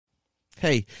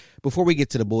Hey, before we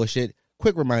get to the bullshit,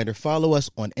 quick reminder, follow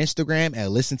us on Instagram at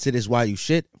Listen to This While You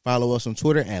Shit. Follow us on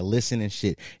Twitter at Listen and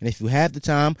Shit. And if you have the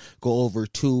time, go over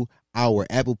to our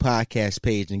Apple Podcast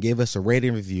page and give us a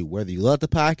rating review, whether you love the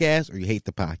podcast or you hate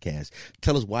the podcast.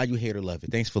 Tell us why you hate or love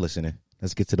it. Thanks for listening.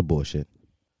 Let's get to the bullshit.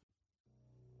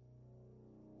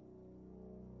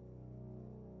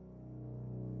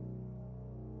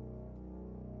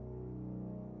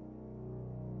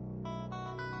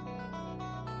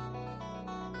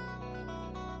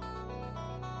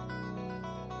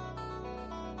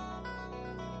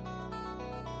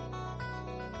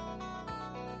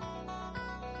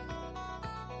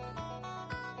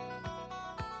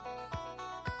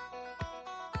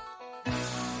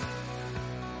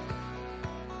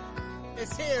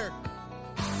 It's here.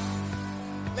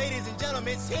 Ladies and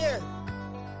gentlemen, it's here.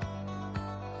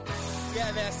 We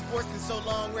haven't had sports in so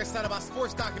long, we're excited about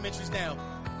sports documentaries now.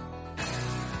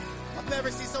 I've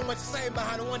never seen so much excitement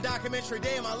behind one documentary a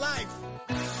day in my life.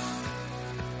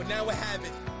 But now we have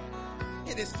it.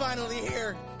 It is finally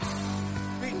here.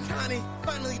 Regan Connie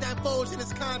finally divulged in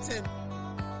its content.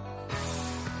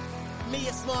 Me,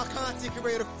 a small content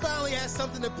creator, finally has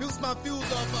something to boost my views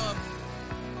off of.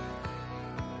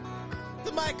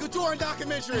 The Michael Jordan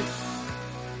documentary,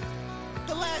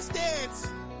 The Last Dance,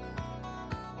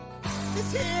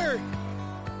 is here.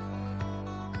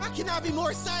 I cannot be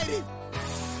more excited.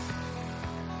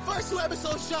 First 2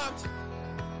 episodes dropped.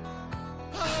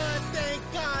 Oh,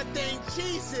 thank God, thank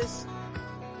Jesus.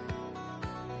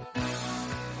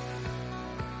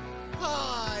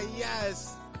 Ah,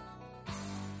 yes.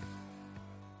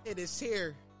 It is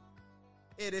here.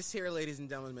 It is here, ladies and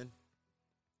gentlemen.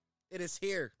 It is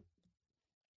here.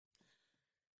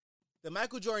 The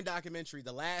Michael Jordan documentary,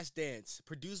 The Last Dance,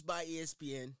 produced by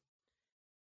ESPN,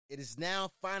 it is now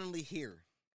finally here.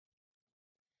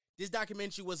 This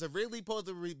documentary was originally supposed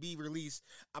to be released.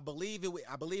 I believe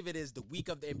it is the week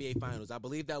of the NBA Finals. I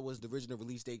believe that was the original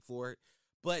release date for it.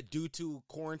 But due to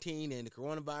quarantine and the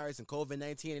coronavirus and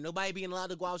COVID-19 and nobody being allowed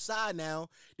to go outside now,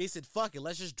 they said, fuck it,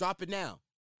 let's just drop it now.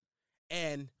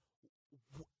 And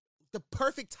the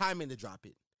perfect timing to drop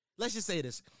it. Let's just say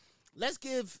this. Let's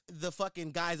give the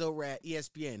fucking guys over at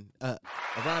ESPN a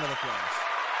round of applause.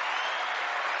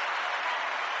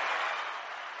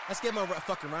 Let's give them a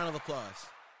fucking round of applause.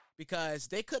 Because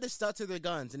they could have stuck to their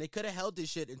guns and they could have held this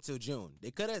shit until June.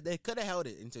 They could have held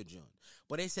it until June.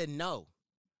 But they said, no,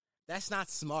 that's not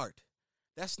smart.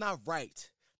 That's not right.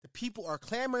 The people are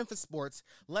clamoring for sports.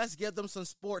 Let's give them some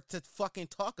sport to fucking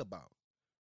talk about.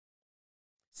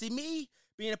 See, me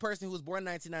being a person who was born in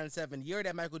 1997, the year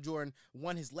that Michael Jordan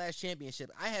won his last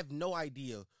championship, I have no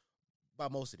idea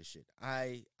about most of this shit.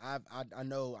 I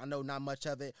know not much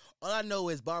of it. All I know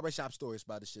is barbershop stories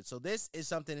about this shit. So this is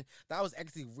something that I was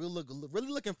actually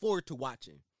really looking forward to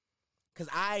watching, because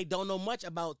I don't know much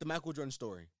about the Michael Jordan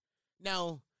story.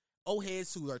 Now, old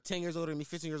heads who are 10 years older than me,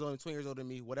 15 years older, 20 years older than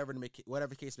me, whatever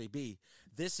the case may be,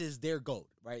 this is their GOAT,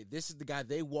 right? This is the guy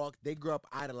they grew up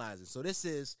idolizing. So this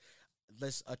is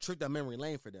a trip down memory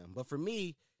lane for them. But for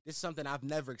me, this is something I've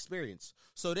never experienced.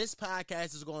 So this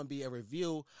podcast is going to be a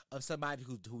review of somebody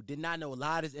who did not know a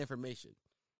lot of this information.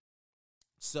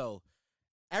 So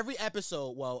every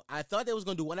episode, well, I thought they was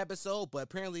going to do one episode, but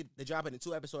apparently they drop it in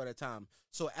 2 episodes at a time.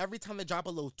 So every time they drop a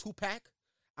little 2-pack,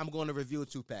 I'm going to review a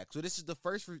 2-pack. So this is the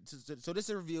first. So this is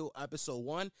a review episode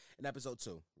 1 and episode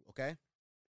 2. Okay.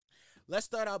 Let's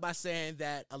start out by saying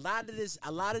that a lot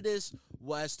of this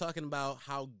was talking about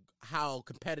how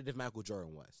competitive Michael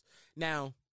Jordan was.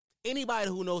 Now, anybody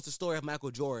who knows the story of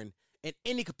Michael Jordan in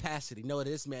any capacity know that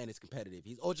this man is competitive.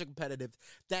 He's ultra competitive.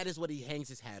 That is what he hangs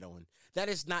his hat on. That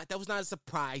was not a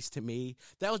surprise to me.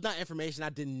 That was not information I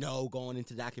didn't know going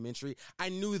into the documentary. I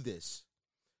knew this.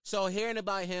 So hearing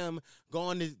about him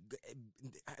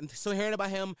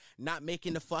not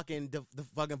making the fucking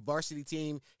varsity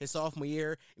team his sophomore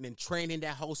year, and then training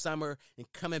that whole summer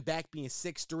and coming back being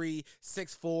 6'3",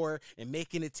 6'4", and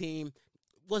making the team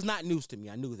was not news to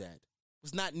me. I knew that. It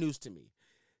was not news to me.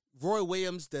 Roy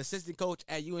Williams, the assistant coach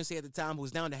at UNC at the time, who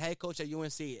was now the head coach at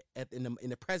UNC in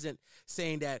the present,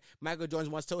 saying that Michael Jordan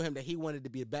once told him that he wanted to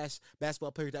be the best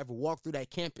basketball player to ever walk through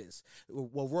that campus.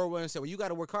 Well, Roy Williams said, well, you got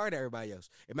to work hard as everybody else.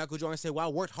 And Michael Jordan said, well, I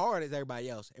worked hard as everybody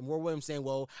else. And Roy Williams saying,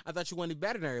 well, I thought you wanted to be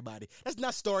better than everybody. That's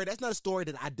not a story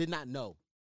that I did not know.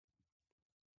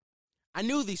 I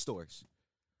knew these stories.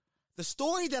 The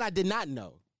story that I did not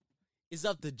know is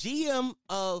of the GM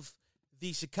of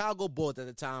the Chicago Bulls at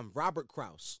the time, Robert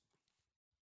Kraus.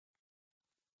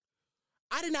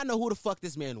 I did not know who the fuck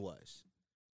this man was.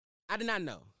 I did not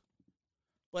know.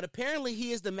 But apparently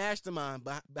he is the mastermind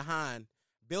behind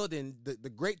building the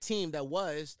great team that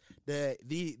was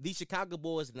the Chicago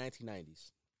Bulls in the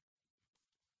 1990s.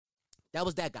 That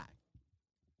was that guy.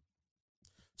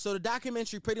 So the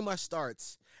documentary pretty much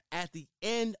starts at the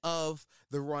end of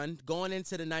the run, going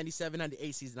into the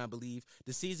 97-98 season, I believe,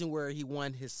 the season where he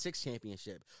won his 6th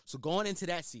championship. So going into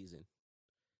that season,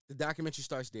 the documentary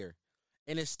starts there.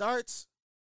 And it starts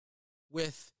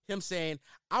with him saying,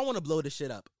 I want to blow this shit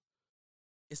up.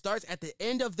 It starts at the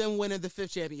end of them winning the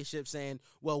 5th championship saying,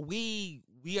 well, we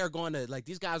are going to, like,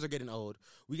 these guys are getting old.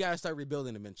 We got to start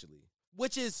rebuilding eventually.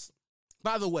 Which is,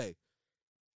 by the way,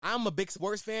 I'm a big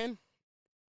sports fan.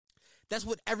 That's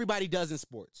what everybody does in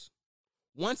sports.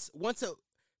 The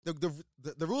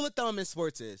rule of thumb in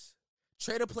sports is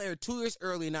trade a player 2 years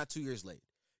early, not 2 years late.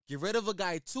 Get rid of a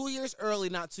guy 2 years early,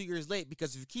 not 2 years late,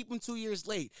 because if you keep him 2 years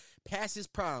late, past his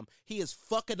prime, he is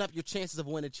fucking up your chances of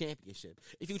winning a championship.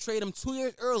 If you trade him 2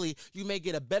 years early, you may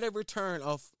get a better return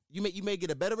you may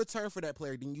get a better return for that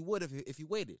player than you would if you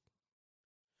waited.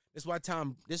 This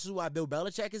is why Bill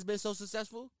Belichick has been so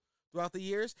successful throughout the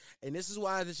years, and this is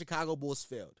why the Chicago Bulls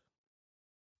failed.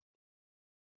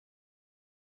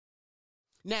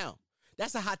 Now,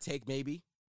 that's a hot take, maybe.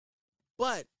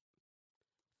 But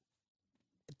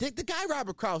the guy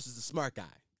Robert Kraus is a smart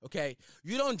guy, okay?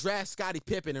 You don't draft Scottie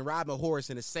Pippen and Robin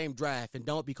Horace in the same draft and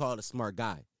don't be called a smart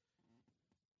guy.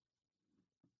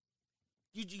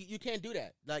 You can't do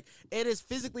that. Like, it is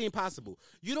physically impossible.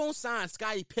 You don't sign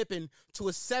Scottie Pippen to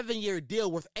a 7-year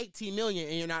deal worth $18 million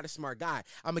and you're not a smart guy.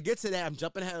 I'm going to get to that. I'm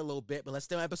jumping ahead a little bit, but let's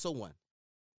stay on episode 1.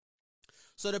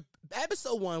 So the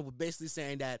episode 1 was basically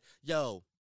saying that, yo,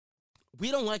 we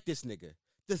don't like this nigga.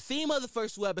 The theme of the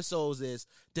first 2 episodes is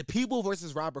the people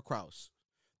versus Robert Kraus.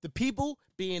 The people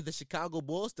being the Chicago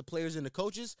Bulls, the players and the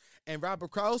coaches, and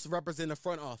Robert Kraus representing the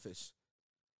front office.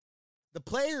 The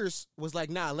players was like,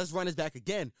 nah, let's run this back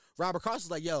again. Robert Kraus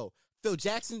was like, yo, Phil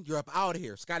Jackson, you're up out of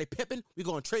here. Scottie Pippen, we're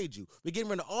going to trade you. We're getting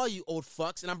rid of all you old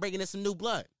fucks, and I'm bringing in some new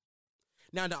blood.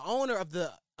 Now, the owner of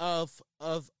the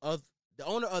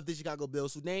Chicago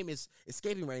Bulls, whose name is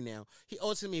escaping right now, he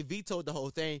ultimately vetoed the whole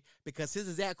thing because his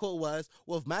exact quote was,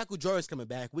 well, if Michael Jordan's coming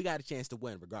back, we got a chance to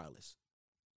win regardless.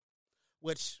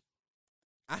 Which,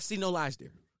 I see no lies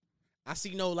there. I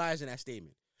see no lies in that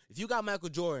statement. If you got Michael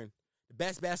Jordan, the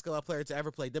best basketball player to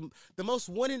ever play, the most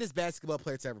winningest basketball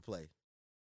player to ever play,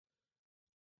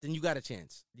 then you got a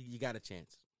chance. You got a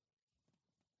chance.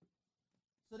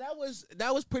 So that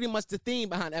was pretty much the theme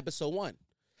behind episode 1.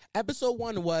 Episode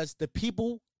 1 was the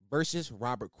people versus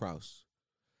Robert Kraus.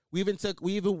 We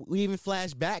even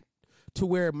flashed back to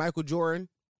where Michael Jordan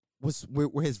was, where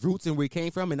his roots and where he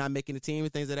came from, and not making the team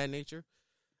and things of that nature.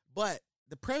 But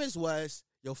the premise was,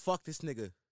 yo, fuck this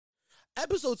nigga.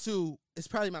 Episode 2 is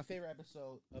probably my favorite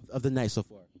episode of the night so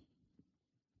far.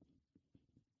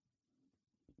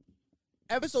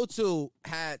 Episode 2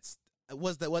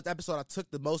 was the episode I took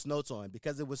the most notes on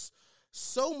because it was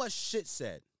so much shit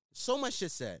said. So much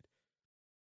shit said.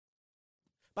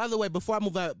 By the way, before I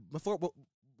move on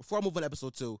to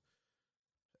episode 2,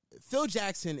 Phil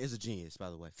Jackson is a genius, by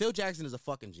the way. Phil Jackson is a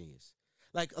fucking genius.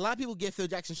 Like, a lot of people get Phil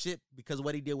Jackson shit because of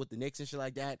what he did with the Knicks and shit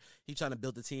like that. He trying to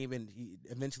build the team and he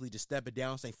eventually just step it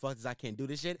down saying, fuck this, I can't do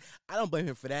this shit. I don't blame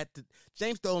him for that.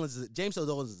 James Dolan is a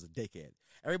dickhead.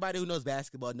 Everybody who knows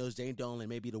basketball knows James Dolan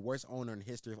may be the worst owner in the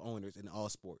history of owners in all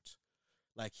sports.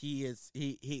 Like, he is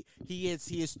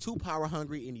too power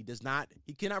hungry, and he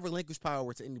cannot relinquish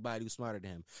power to anybody who's smarter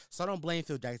than him. So I don't blame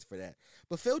Phil Jackson for that.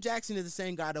 But Phil Jackson is the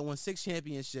same guy that won 6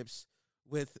 championships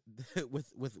with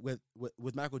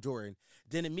Michael Jordan.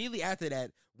 Then immediately after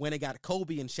that, when it got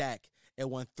Kobe and Shaq, and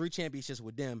won 3 championships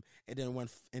with them, and then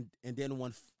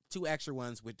won 2 extra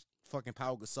ones with fucking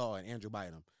Pau Gasol and Andrew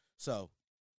Bynum. So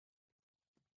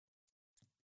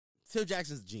Phil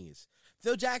Jackson's a genius.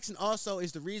 Phil Jackson also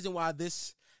is the reason why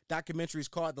this documentary is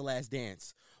called The Last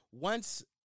Dance. Once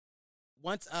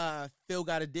Phil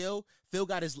got a deal, Phil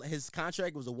got his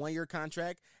contract. It was a 1-year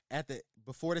contract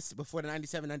before the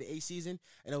 97-98 season,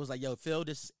 and it was like, yo, Phil,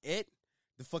 this is it.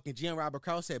 The fucking GM Robert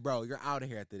Kraus said, bro, you're out of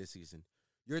here after this season.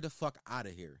 You're the fuck out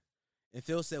of here. And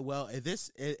Phil said, well, if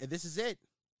this is it,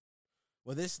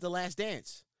 well, this is the last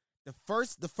dance. The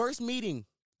first official meeting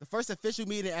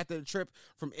after the trip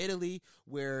from Italy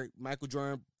where Michael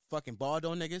Jordan fucking balled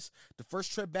on niggas. The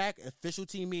first trip back, official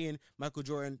team meeting, Michael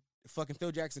Jordan, fucking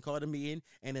Phil Jackson called a meeting,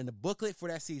 and in the booklet for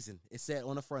that season, it said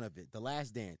on the front of it, The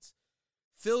Last Dance.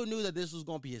 Phil knew that this was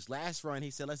going to be his last run.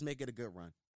 He said, let's make it a good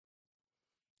run.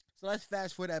 So let's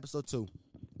fast forward to episode 2.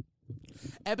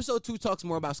 Episode 2 talks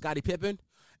more about Scottie Pippen,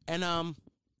 and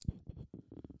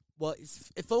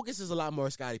it focuses a lot more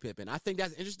on Scottie Pippen. I think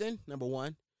that's interesting, number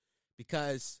one,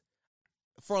 because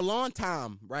for a long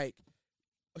time, right,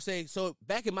 say so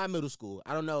back in my middle school,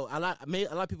 I don't know, a lot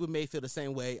of people may feel the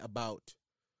same way about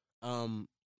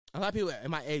a lot of people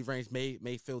in my age range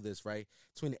may feel this, right?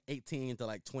 Between the 18 to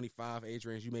like 25 age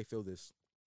range, you may feel this.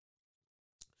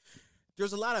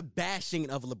 There's a lot of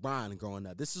bashing of LeBron growing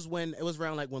up. This is when it was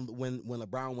around like when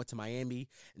LeBron went to Miami.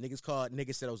 And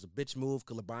niggas said it was a bitch move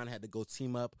because LeBron had to go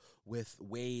team up with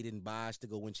Wade and Bosh to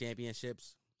go win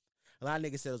championships. A lot of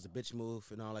niggas said it was a bitch move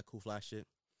and all that cool fly shit.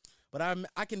 But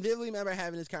I can vividly remember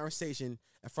having this conversation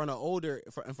in front of old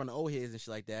heads and shit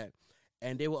like that.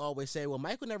 And they would always say, well,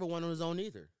 Michael never won on his own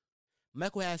either.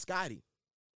 Michael had Scottie.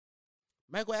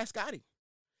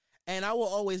 And I will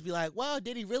always be like, well,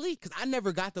 did he really? Because I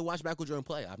never got to watch Michael Jordan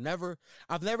play. I've never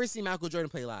seen Michael Jordan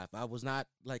play live. I was not,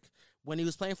 like, when he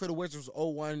was playing for the Wizards, it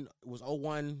was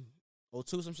 01,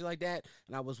 02, some shit like that.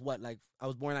 And I was born in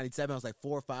 97. I was like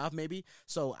 4 or 5 maybe.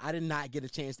 So I did not get a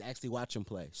chance to actually watch him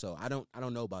play. So I don't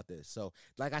know about this. So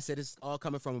like I said, it's all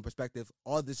coming from a perspective.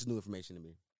 All this is new information to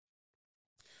me.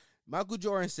 Michael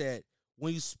Jordan said,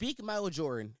 when you speak Michael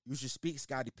Jordan, you should speak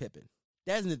Scottie Pippen.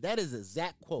 That is an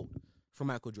exact quote from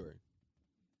Michael Jordan.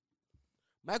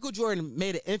 Michael Jordan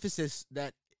made an emphasis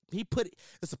that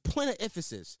it's a point of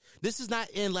emphasis. This is not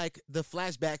in like the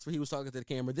flashbacks where he was talking to the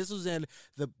camera. This was in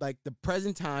the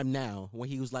present time now when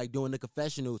he was like doing the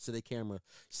confessional to the camera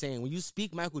saying, when you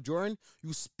speak Michael Jordan,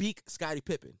 you speak Scottie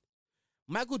Pippen.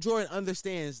 Michael Jordan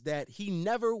understands that he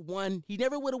never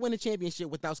would have won a championship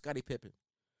without Scottie Pippen.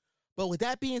 But with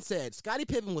that being said, Scottie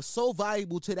Pippen was so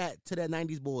valuable to that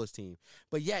 90s Bulls team.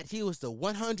 But yet he was the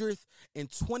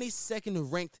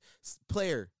 122nd ranked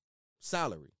player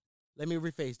salary. Let me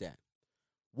rephrase that.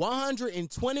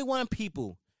 121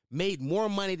 people made more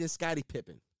money than Scottie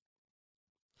Pippen.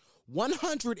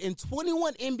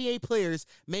 121 NBA players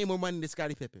made more money than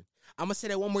Scottie Pippen. I'm going to say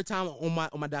that one more time on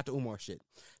my Dr. Umar shit.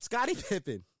 Scottie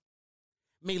Pippen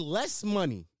made less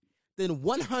money than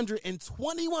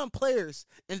 121 players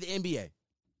in the NBA.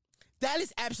 That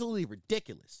is absolutely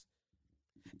ridiculous.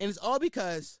 And it's all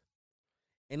because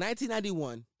in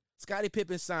 1991, Scottie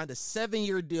Pippen signed a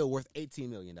 7-year deal worth $18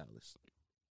 million.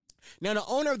 Now, the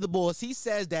owner of the Bulls, he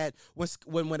says that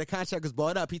when the contract was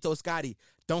brought up, he told Scottie,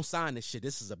 don't sign this shit.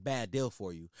 This is a bad deal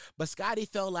for you. But Scottie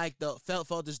felt as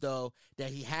though that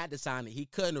he had to sign it. He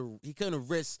couldn't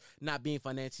risk not being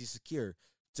financially secure.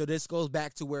 So this goes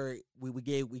back to where we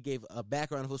gave a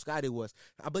background of who Scottie was.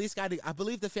 I believe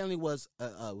the family was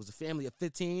a family of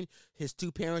 15. His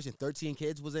 2 parents and 13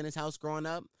 kids was in his house growing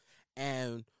up,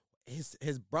 and his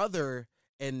brother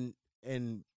and I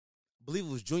believe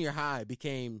it was junior high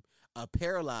became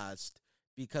paralyzed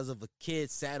because of a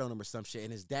kid sat on him or some shit,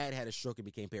 and his dad had a stroke and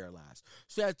became paralyzed.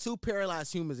 So he had 2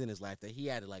 paralyzed humans in his life that he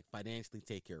had to like financially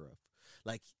take care of.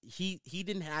 Like he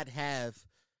didn't have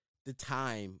the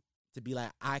time to be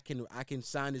like, I can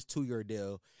sign this 2-year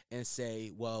deal and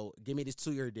say, well, give me this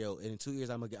 2-year deal, and in 2 years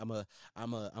I'm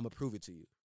gonna prove it to you.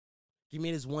 Give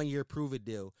me this 1-year prove it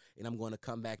deal, and I'm going to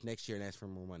come back next year and ask for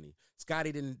more money.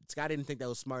 Scottie didn't think that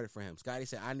was smarter for him. Scottie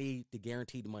said, I need the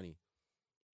guaranteed money.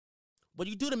 But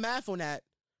you do the math on that,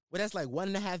 well, that's like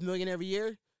 $1.5 million every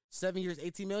year. 7 years,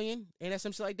 18 million. Ain't that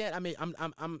some shit like that? I mean,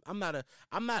 I'm not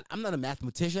a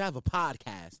mathematician. I have a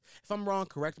podcast. If I'm wrong,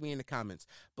 correct me in the comments.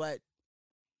 But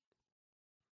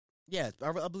yeah,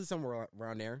 I believe somewhere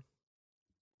around there.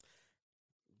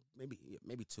 Maybe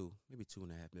 2.5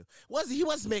 million. He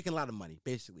wasn't making a lot of money,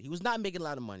 basically. He was not making a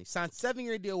lot of money. Signed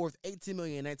 7-year deal worth $18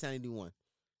 million in 1991.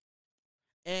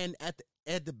 And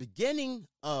at the beginning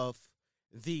of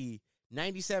the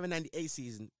 97-98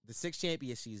 season, the 6th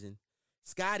championship season,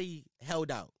 Scottie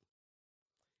held out.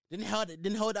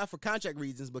 Didn't hold out for contract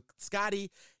reasons, but Scottie,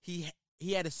 he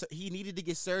needed to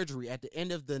get surgery at the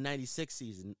end of the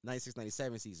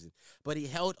 96-97 season, but he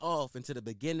held off until the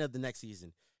beginning of the next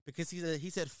season because he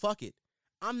said, fuck it,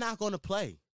 I'm not going to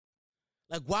play.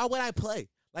 Like, why would I play?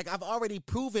 Like, I've already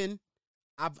proven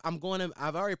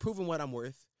what I'm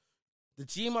worth. The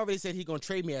GM already said he's going to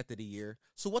trade me after the year.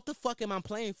 So what the fuck am I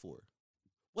playing for?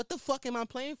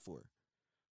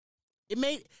 It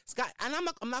made Scott, and I'm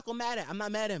not gonna mad at. I'm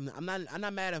not mad at him. I'm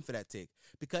not mad at him for that take,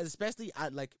 because especially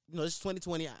this is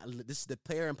 2020. This is the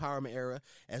player empowerment era,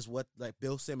 as what like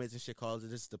Bill Simmons and shit calls it.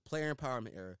 This is the player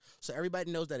empowerment era. So everybody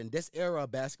knows that in this era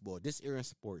of basketball, this era in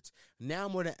sports, now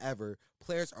more than ever,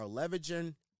 players are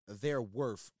leveraging their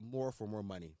worth more for more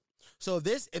money. So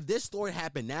if this story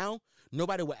happened now,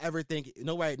 nobody would ever think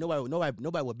nobody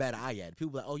would bat an eye at it.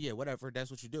 People are like, oh yeah, whatever,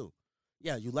 that's what you do.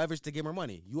 Yeah, you leverage to get more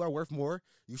money. You are worth more.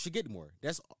 You should get more.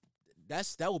 That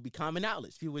would be common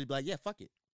knowledge. People would be like, yeah, fuck it.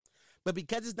 But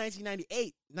because it's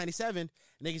 1998, 97,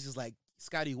 niggas is like,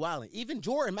 Scottie wildin'. Even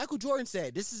Michael Jordan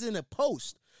said, this is in a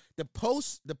post. The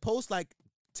post like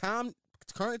current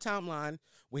timeline,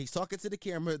 when he's talking to the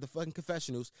camera, the fucking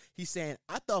confessionals, he's saying,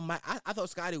 I thought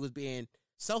Scotty was being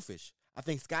selfish. I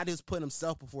think Scotty was putting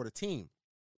himself before the team.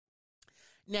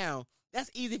 Now, that's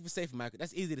easy to say for Michael.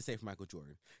 That's easy to say for Michael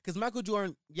Jordan, because Michael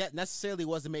Jordan yet necessarily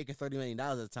wasn't making $30 million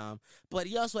at the time, but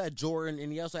he also had Jordan,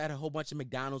 and he also had a whole bunch of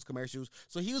McDonald's commercials.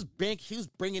 So he was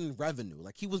bringing in revenue,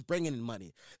 like he was bringing in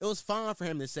money. It was fine for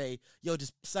him to say, "Yo,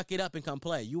 just suck it up and come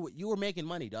play." You were making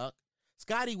money, dog.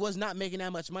 Scotty was not making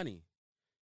that much money.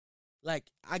 Like,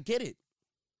 I get it.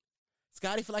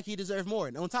 Scotty felt like he deserved more,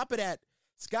 and on top of that,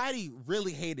 Scotty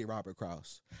really hated Robert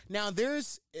Kraus. Now, there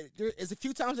is a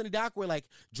few times in the doc where, like,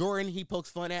 Jordan, he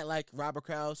pokes fun at, like, Robert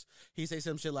Kraus. He say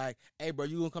some shit like, "Hey, bro,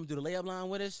 you gonna come do the layup line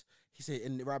with us?" He said,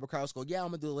 and Robert Kraus go, "Yeah, I'm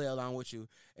gonna do the layup line with you."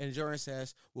 And Jordan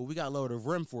says, "Well, we gotta lower the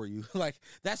rim for you." Like,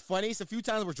 that's funny. It's a few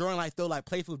times where Jordan, like, throw, like,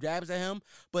 playful jabs at him.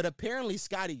 But apparently,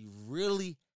 Scotty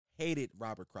really hated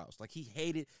Robert Kraus. Like, he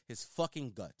hated his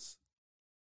fucking guts.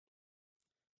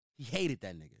 He hated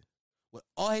that nigga. With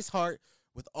all his heart,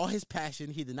 with all his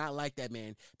passion, he did not like that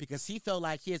man because he felt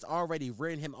like he has already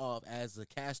written him off as a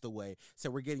castaway. So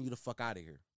we're getting you the fuck out of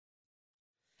here.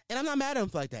 And I'm not mad at him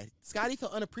for like that. Scotty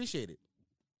felt unappreciated.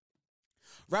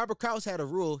 Robert Kraus had a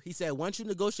rule. He said, once you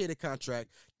negotiate a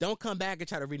contract, don't come back and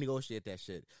try to renegotiate that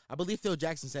shit. I believe Phil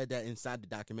Jackson said that inside the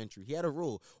documentary. He had a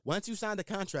rule. Once you sign the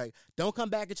contract, don't come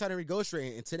back and try to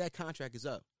negotiate until that contract is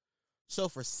up. So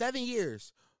for 7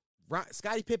 years,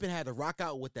 Scottie Pippen had to rock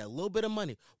out with that little bit of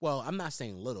money. Well, I'm not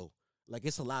saying little. Like,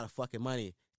 it's a lot of fucking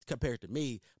money compared to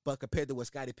me, but compared to what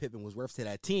Scottie Pippen was worth to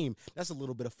that team, that's a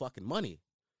little bit of fucking money.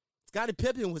 Scottie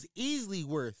Pippen was easily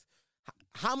worth.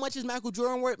 How much is Michael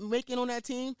Jordan making on that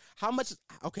team? How much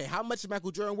is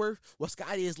Michael Jordan worth? Well,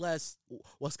 Scottie is less.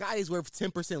 Well, Scottie is worth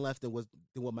 10% less than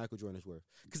what Michael Jordan is worth.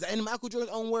 Because in Michael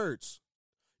Jordan's own words,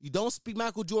 you don't speak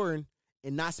Michael Jordan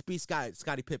and not speak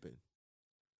Scottie Pippen.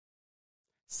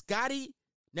 Scottie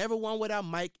never won without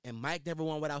Mike, and Mike never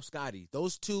won without Scottie.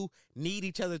 Those two need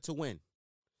each other to win.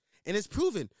 And it's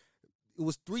proven. It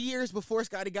was 3 years before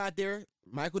Scottie got there.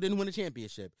 Michael didn't win a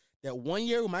championship. That 1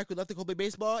 year when Michael left to go play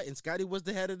baseball and Scottie was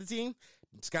the head of the team,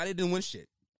 Scottie didn't win shit.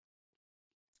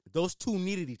 Those two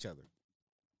needed each other.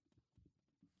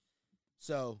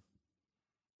 So,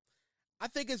 I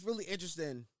think it's really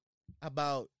interesting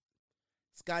about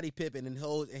Scottie Pippen and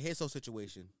his whole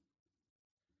situation.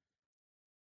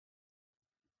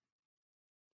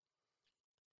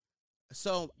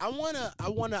 So I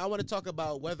wanna talk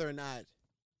about whether or not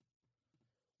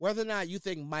you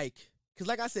think Mike, because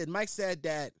like I said, Mike said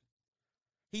that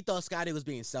he thought Scottie was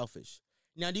being selfish.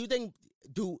 Now, do you think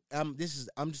I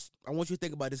want you to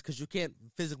think about this because you can't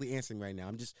physically answer me right now.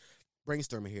 I'm just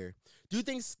brainstorming here. Do you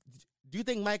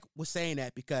think Mike was saying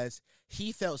that because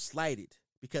he felt slighted?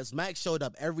 Because Mike showed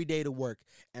up every day to work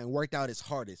and worked out his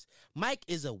hardest. Mike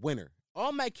is a winner.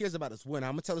 All Mike cares about is winning.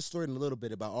 I'm going to tell a story in a little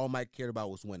bit about all Mike cared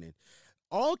about was winning.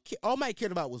 All Mike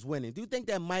cared about was winning. Do you think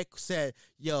that Mike said,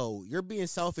 "Yo, you're being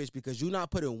selfish because you're not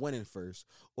putting winning first,"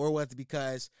 or was it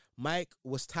because Mike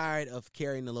was tired of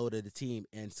carrying the load of the team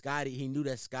and he knew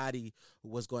that Scottie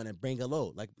was going to bring a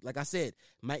load? Like I said,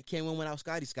 Mike can't win without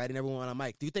Scottie. Scottie never won without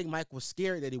Mike. Do you think Mike was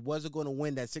scared that he wasn't going to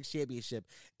win that 6th championship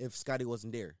if Scottie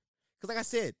wasn't there? Because like I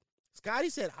said, Scottie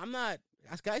said,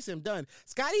 Scottie said, "I'm done."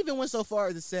 Scottie even went so far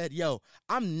as to said, "Yo,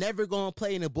 I'm never going to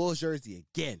play in a Bulls jersey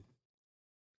again."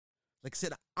 Like I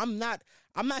said, I'm not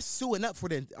suing up for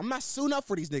them. I'm not suing up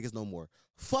for these niggas no more.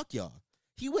 Fuck y'all.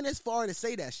 He went as far to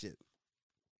say that shit.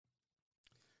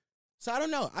 So I don't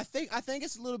know. I think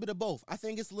it's a little bit of both. I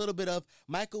think it's a little bit of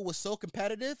Michael was so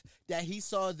competitive that he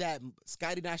saw that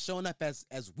Scottie not showing up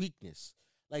as weakness.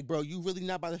 Like, bro, you really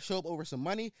not about to show up over some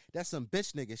money? That's some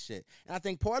bitch nigga shit. And I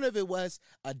think part of it was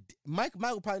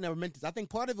Michael probably never meant this. I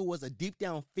think part of it was a deep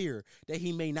down fear that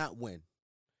he may not win.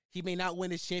 He may not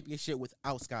win his championship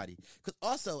without Scottie. Because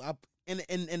also, in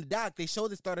the doc, they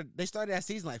started that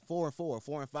season like 4-4,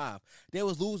 4-5. They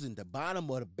was losing the bottom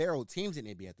of the barrel teams in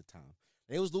the NBA at the time.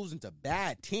 They was losing to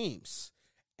bad teams.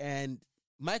 And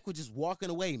Mike was just walking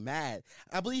away mad.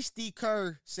 I believe Steve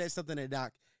Kerr said something in the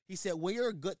doc. He said, when you're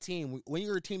a good team, when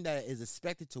you're a team that is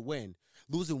expected to win,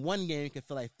 losing one game can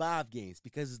feel like 5 games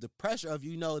because it's the pressure of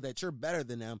that you're better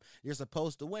than them. You're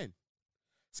supposed to win.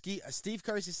 Steve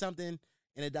Kerr said something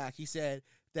in the doc. He said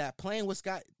that playing with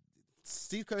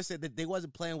Steve Kerr said that they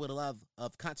wasn't playing with a lot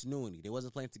of continuity. They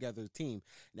wasn't playing together as a team.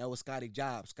 And that was Scottie's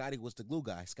job. Scottie was the glue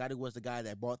guy. Scottie was the guy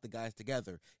that brought the guys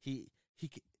together. He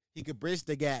could bridge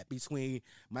the gap between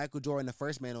Michael Jordan, the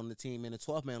first man on the team, and the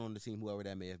 12th man on the team, whoever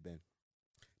that may have been.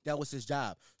 That was his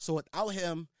job. So without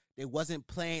him, they wasn't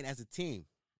playing as a team.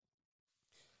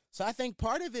 So I think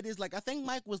part of it is like I think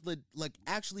Mike was like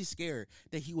actually scared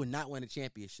that he would not win a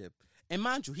championship. And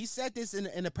mind you, he said this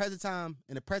in the present time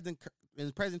in the present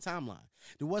timeline.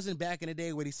 It wasn't back in the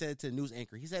day where he said it to the news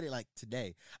anchor. He said it like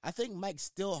today. I think Mike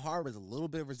still harbors a little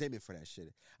bit of resentment for that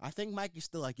shit. I think Mike is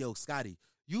still like, yo, Scotty,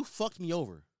 you fucked me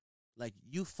over. Like,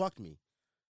 you fucked me.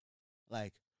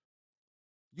 Like,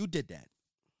 you did that.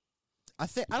 I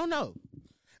don't know.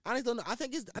 I just don't know. I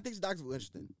think it's Dr. Who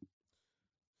interesting.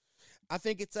 I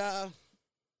think it's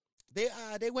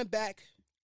they went back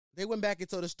and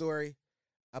told a story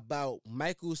about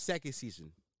Michael's second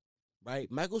season.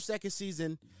 Right? Michael's second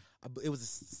season, it was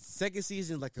the second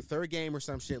season, like the third game or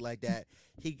some shit like that.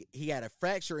 He had a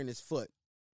fracture in his foot.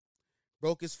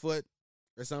 Broke his foot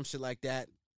or some shit like that.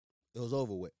 It was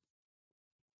over with.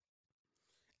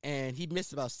 And he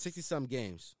missed about 60-some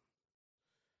games.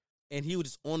 And he was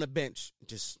just on the bench,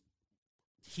 just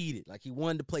heated. Like, he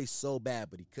wanted to play so bad,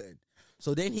 but he couldn't.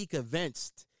 So then he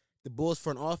convinced the Bulls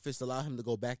front office to allow him to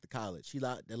go back to college. He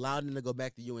allowed him to go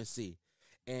back to UNC.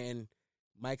 And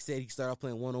Mike said he started off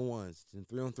playing 1-on-1s and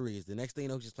 3-on-3s. The next thing you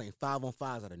know, he's just playing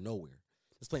 5-on-5s out of nowhere.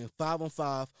 Just playing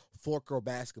 5-on-5 four-court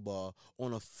basketball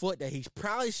on a foot that he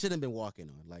probably shouldn't have been walking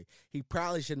on. Like, he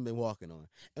probably shouldn't have been walking on.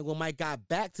 And when Mike got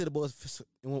back to the Bulls,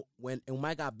 when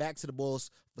Mike got back to the Bulls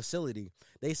facility,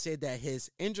 they said that his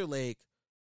injured leg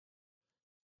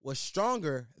was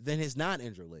stronger than his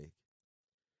non-injured leg.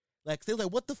 Like, they were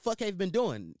like, what the fuck have you been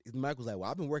doing? And Mike was like, well,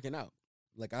 I've been working out.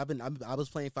 Like, I was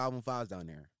playing 5-on-5s down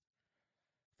there.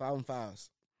 5-on-5s.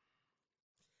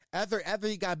 After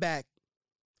he got back,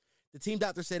 the team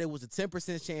doctor said it was a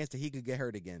 10% chance that he could get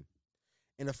hurt again.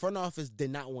 And the front office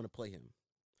did not want to play him.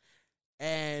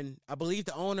 And I believe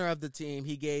the owner of the team,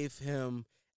 he gave him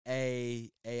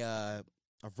a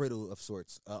riddle of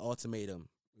sorts, an ultimatum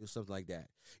or something like that.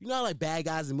 You know how, like, bad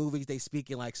guys in movies, they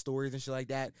speak in like stories and shit like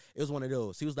that? It was one of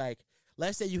those. He was like,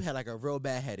 let's say you had like a real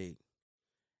bad headache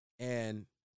and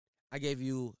I gave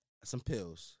you some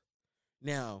pills.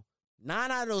 Now,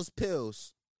 9 out of those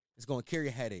pills is going to cure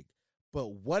your headache. But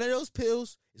one of those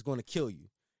pills is going to kill you.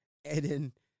 And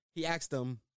then he asked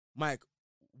him, Mike,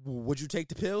 would you take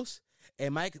the pills?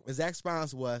 And Mike's exact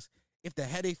response was, if the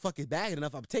headache fucking bad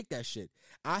enough, I'll take that shit.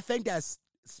 I think that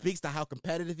speaks to how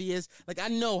competitive he is. Like, I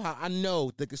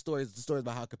know the stories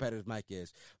about how competitive Mike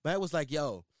is. But it was like,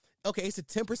 yo, okay, it's a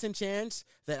 10% chance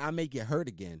that I may get hurt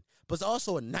again. But it's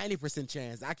also a 90%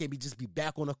 chance I can just be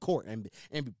back on the court and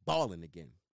be balling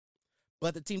again.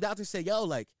 But the team doctor said, yo,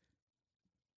 like,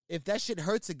 if that shit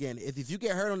hurts again, if you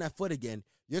get hurt on that foot again,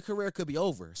 your career could be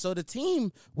over. So the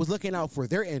team was looking out for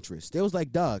their interests. They was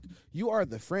like, Doug, you are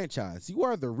the franchise. You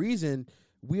are the reason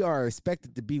we are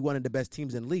expected to be one of the best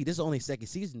teams in the league. This is only second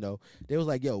season, though. They was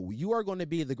like, yo, you are going to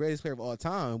be the greatest player of all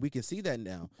time. We can see that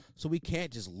now. So we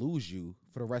can't just lose you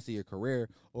for the rest of your career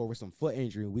over some foot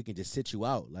injury and we can just sit you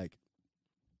out. Like,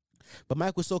 but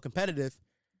Mike was so competitive,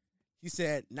 he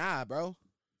said, nah, bro.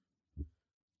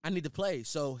 I need to play.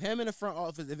 So him and the front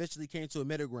office eventually came to a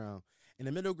middle ground. And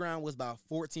the middle ground was about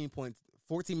 14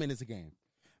 minutes a game.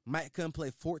 Mike couldn't play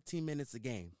 14 minutes a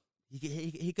game.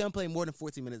 He couldn't play more than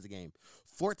 14 minutes a game.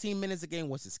 14 minutes a game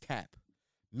was his cap.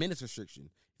 Minutes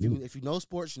restriction. If you know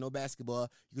sports, you know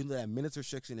basketball, you know that minutes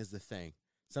restriction is the thing.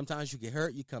 Sometimes you get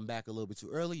hurt, you come back a little bit too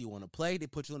early, you want to play, they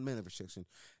put you on minute restriction.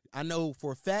 I know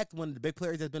for a fact one of the big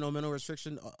players that's been on minute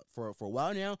restriction for a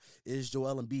while now is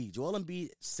Joel Embiid. Joel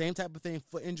Embiid, same type of thing,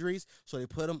 foot injuries, so they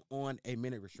put him on a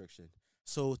minute restriction.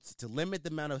 So to limit the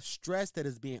amount of stress that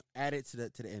is being added to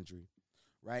the injury,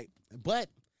 right? But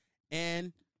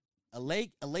in a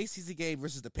late season game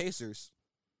versus the Pacers,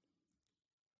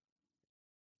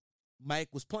 Mike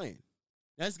was playing.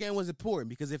 Now, this game was important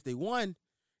because if they won,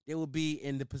 they will be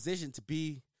in the position for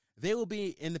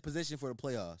the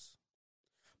playoffs.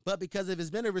 But because of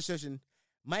his minute restriction,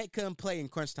 Mike couldn't play in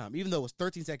crunch time, even though it was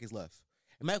 13 seconds left.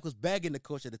 And Mike was begging the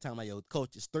coach at the time, like, yo,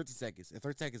 coach, it's 30 seconds. In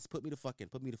 30 seconds, put me the fuck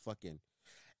in.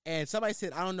 And somebody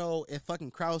said, I don't know if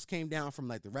fucking Krause came down from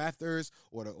like the rafters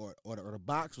or the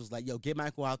box was like, yo, get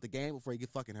Michael out the game before he get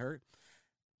fucking hurt.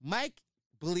 Mike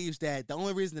believes that the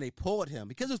only reason that they pulled him,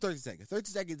 because it was 30 seconds. 30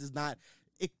 seconds is not,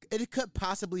 it could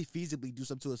possibly feasibly do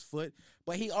something to his foot,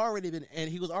 but he was already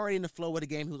in the flow of the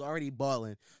game. He was already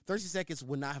balling. 30 seconds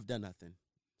would not have done nothing.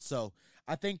 So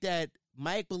I think that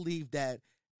Mike believed that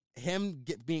him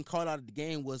being called out of the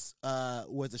game was a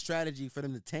strategy for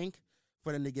them to tank,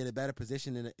 for them to get a better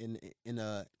position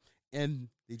in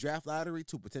the draft lottery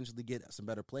to potentially get some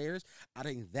better players. I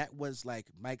think that was like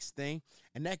Mike's thing,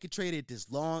 and that created this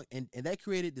long and that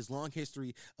created this long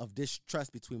history of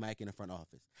distrust between Mike and the front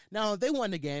office. Now they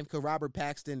won the game because Robert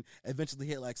Paxton eventually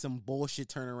hit like some bullshit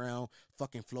turnaround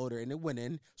fucking floater, and it went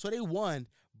in, so they won.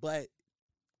 But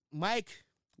Mike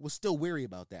was still weary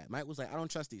about that. Mike was like, I don't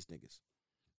trust these niggas.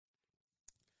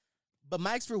 But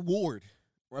Mike's reward,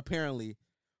 apparently,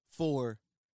 for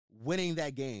winning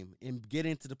that game and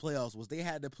getting to the playoffs was they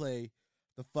had to play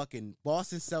the fucking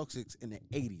Boston Celtics in the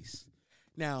 80s.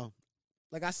 Now,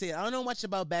 like I said, I don't know much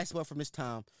about basketball from this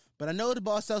time, but I know the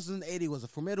Boston Celtics in the 80s was a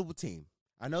formidable team.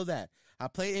 I know that. I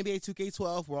played NBA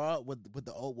 2K12 with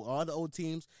all the old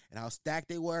teams and how stacked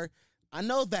they were. I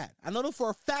know that. I know that for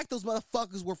a fact those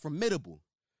motherfuckers were formidable.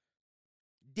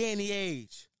 Danny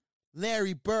Ainge,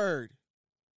 Larry Bird,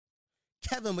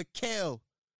 Kevin McHale.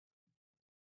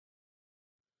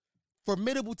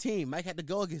 Formidable team. Mike had to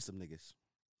go against them niggas.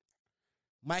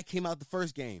 Mike came out the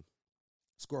first game,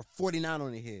 scored 49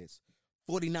 on their heads.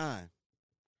 49.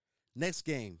 Next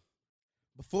game.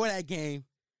 Before that game,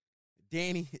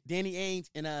 Danny Ainge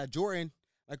and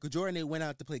Michael Jordan, they went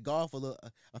out to play golf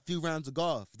a few rounds of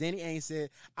golf. Danny Ainge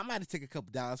said, I might have taken a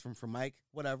couple dollars from Mike.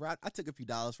 Whatever. I took a few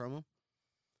dollars from him.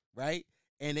 Right?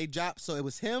 And they dropped, so it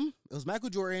was him, it was Michael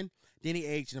Jordan, Danny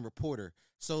Ainge, and a reporter.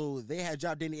 So they had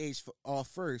dropped Danny Ainge off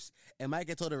first, and Mike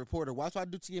had told the reporter, watch what I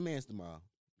do to your mans tomorrow.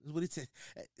 That's what he said.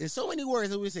 In so many words,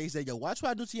 that's what he said. He said, yo, watch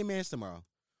what I do to your mans tomorrow.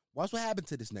 Watch what happened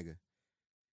to this nigga.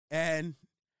 And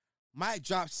Mike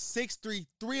dropped 6-3,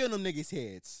 three of them niggas'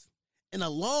 heads, and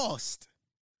lost.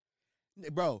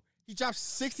 Bro, he dropped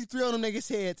 63 on them niggas'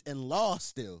 heads and lost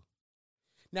still.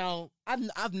 Now,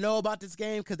 I've know about this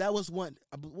game because that was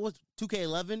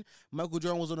 2K11. Michael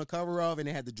Jordan was on the cover of, and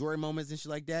they had the Jordan moments and shit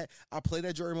like that. I played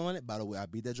that Jordan moment. By the way, I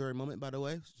beat that Jordan moment, by the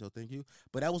way, so thank you.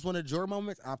 But that was one of the Jordan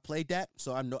moments. I played that,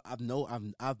 so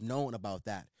I've known about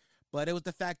that. But it was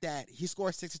the fact that he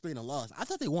scored 63 and lost. I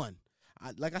thought they won.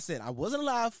 Like I said, I wasn't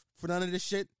alive for none of this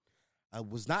shit. I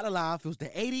was not alive. It was the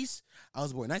 80s. I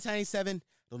was born in 1997.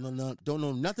 Don't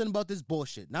know nothing about this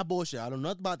bullshit. Not bullshit. I don't know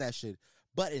nothing about that shit.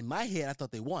 But in my head, I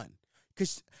thought they won.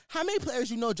 Because how many players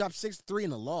you know drop 6-3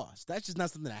 in a loss? That's just not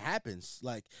something that happens.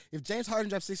 Like, if James Harden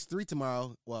drops 6-3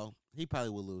 tomorrow, well, he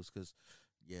probably will lose because,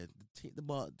 yeah, the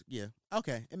ball, yeah.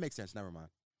 Okay, it makes sense. Never mind.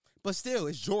 But still,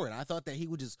 it's Jordan. I thought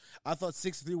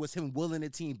 6-3 was him willing the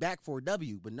team back for a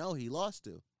W, but no, he lost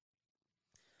to.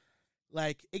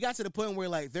 Like, it got to the point where,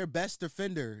 like, their best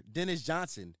defender, Dennis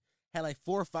Johnson, had, like,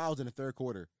 4 fouls in the third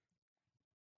quarter.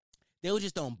 They were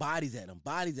just throwing bodies at him.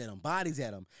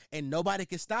 And nobody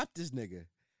could stop this nigga.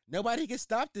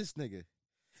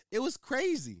 It was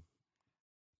crazy.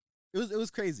 It was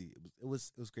crazy. It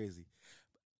was crazy.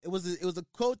 It was a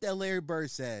quote that Larry Bird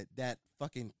said that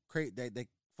fucking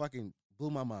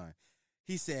blew my mind.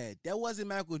 He said, that wasn't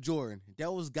Michael Jordan.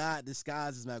 That was God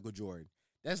disguised as Michael Jordan.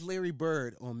 That's Larry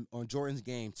Bird on Jordan's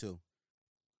game too.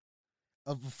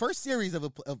 Of the first series of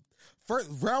first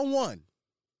round one.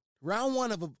 Round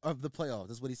one of the playoffs.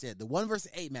 That's what he said. The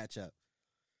 1-8 matchup.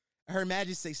 I heard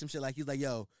Magic say some shit like, he's like,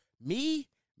 yo, me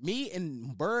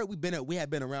and Bird, we had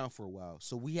been around for a while.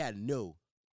 So we had knew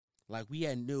like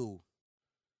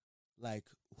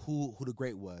who the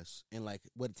great was and like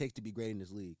what it takes to be great in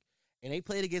this league. And they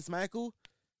played against Michael.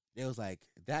 They was like,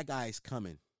 that guy's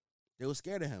coming. They were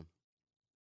scared of him.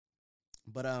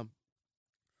 But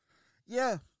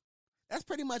yeah, that's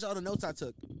pretty much all the notes I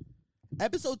took.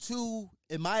 Episode 2,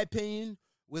 in my opinion,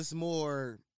 was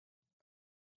more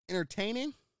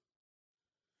entertaining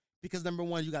because number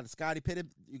one, you got the Scottie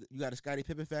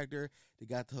Pippen factor. They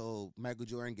got the whole Michael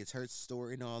Jordan gets hurt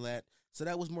story and all that. So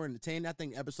that was more entertaining. I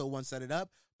think episode 1 set it up,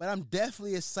 but I'm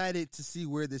definitely excited to see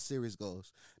where this series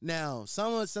goes. Now,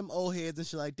 some old heads and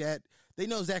shit like that, they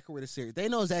know exactly where this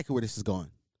is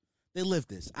going. They lived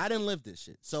this. I didn't live this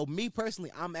shit. So me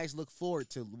personally, I'm actually looking forward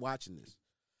to watching this.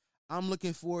 I'm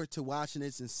looking forward to watching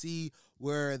this and see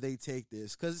where they take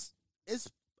this because it's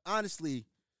honestly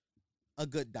a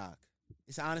good doc.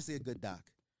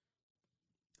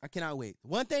 I cannot wait.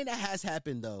 One thing that has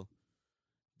happened though,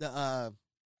 the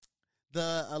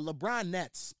LeBron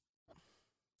Nets,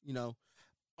 you know,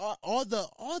 all the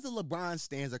LeBron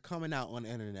stands are coming out on the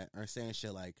internet are saying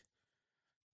shit like,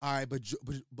 all right, but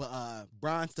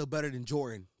Bron's still better than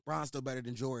Jordan.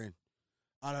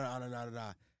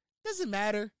 Doesn't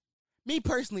matter. I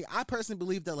personally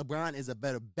believe that LeBron is a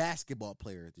better basketball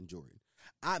player than Jordan.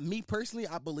 I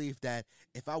believe that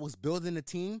if I was building a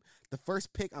team, the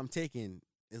first pick I'm taking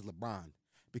is LeBron.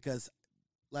 Because,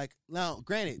 like, now,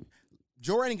 granted,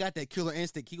 Jordan got that killer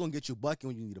instinct. He going to get you a bucket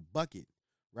when you need a bucket,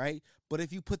 right? But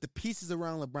if you put the pieces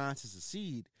around LeBron to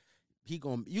succeed, you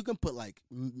can put like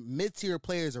mid-tier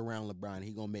players around LeBron.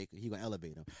 He gonna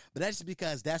elevate him. But that's just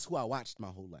because that's who I watched my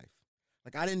whole life.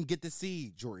 Like, I didn't get to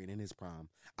see Jordan in his prime.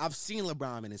 I've seen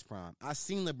LeBron in his prime. I've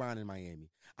seen LeBron in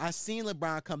Miami. I've seen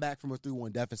LeBron come back from a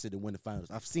 3-1 deficit and win the finals.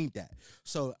 I've seen that.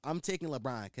 So I'm taking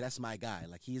LeBron because that's my guy.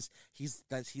 Like, he's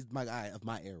my guy of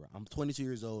my era. I'm 22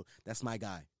 years old. That's my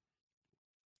guy.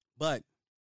 But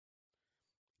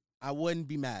I wouldn't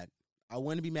be mad. I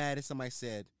wouldn't be mad if somebody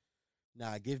said,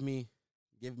 "Nah, give me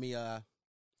Jordan."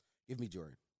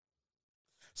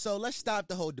 So let's stop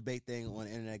the whole debate thing on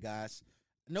the internet, guys.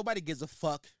 Nobody gives a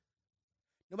fuck.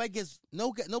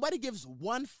 Nobody gives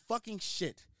one fucking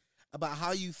shit about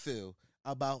how you feel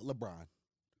about LeBron.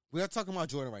 We are talking about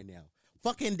Jordan right now.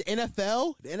 Fucking the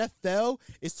NFL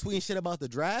is tweeting shit about the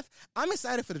draft. I'm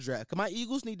excited for the draft. Cause my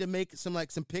Eagles need to make some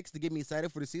picks to get me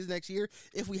excited for the season next year,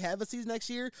 if we have a season next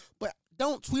year. But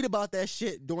don't tweet about that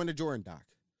shit during the Jordan doc.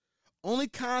 Only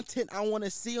content I want to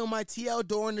see on my TL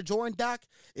during the Jordan doc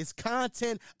is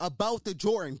content about the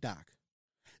Jordan doc.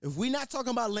 If we not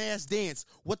talking about Last Dance,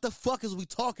 what the fuck is we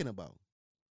talking about?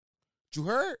 You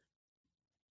heard?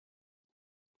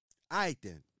 All right,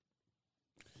 then.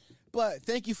 But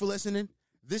thank you for listening.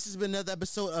 This has been another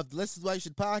episode of the Listen to Why You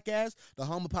Should podcast, the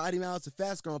home of potty mouths, the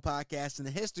fast growing podcast, and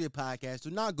the history of podcasts.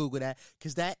 Do not Google that,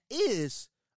 because that is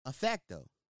a fact, though.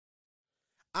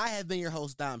 I have been your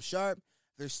host, Dom Sharp.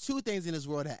 There's two things in this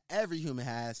world that every human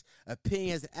has: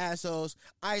 opinions and assholes.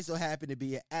 I so happen to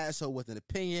be an asshole with an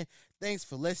opinion. Thanks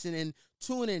for listening.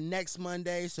 Tune in next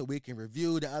Monday so we can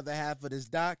review the other half of this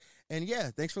doc. And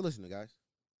yeah, thanks for listening, guys.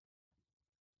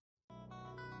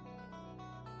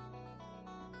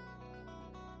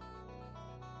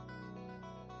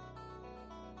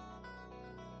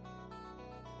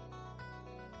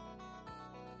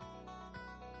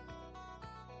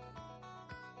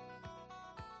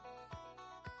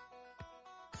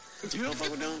 You don't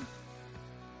fuck with them?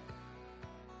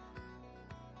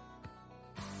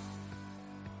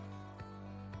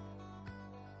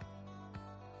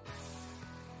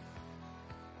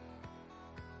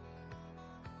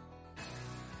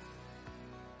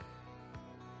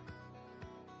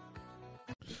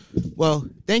 Well,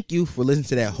 thank you for listening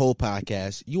to that whole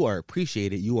podcast. You are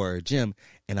appreciated. You are a gem,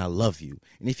 and I love you.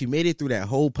 And if you made it through that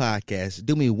whole podcast,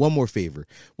 do me one more favor.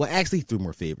 Well, actually, 3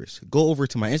 more favors. Go over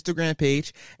to my Instagram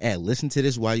page at Listen to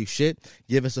This While You Shit.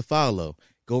 Give us a follow.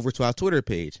 Go over to our Twitter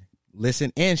page.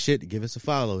 Listen and Shit. Give us a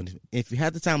follow. And if you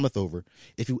have the time left over,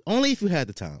 if you had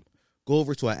the time, go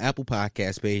over to our Apple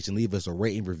Podcast page and leave us a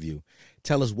rating review.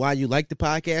 Tell us why you like the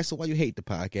podcast or why you hate the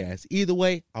podcast. Either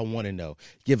way, I want to know.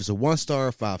 Give us a 1-star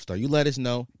or 5-star. You let us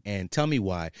know and tell me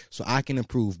why so I can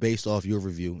improve based off your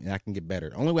review and I can get better.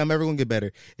 The only way I'm ever going to get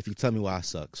better if you tell me why I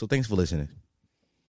suck. So thanks for listening.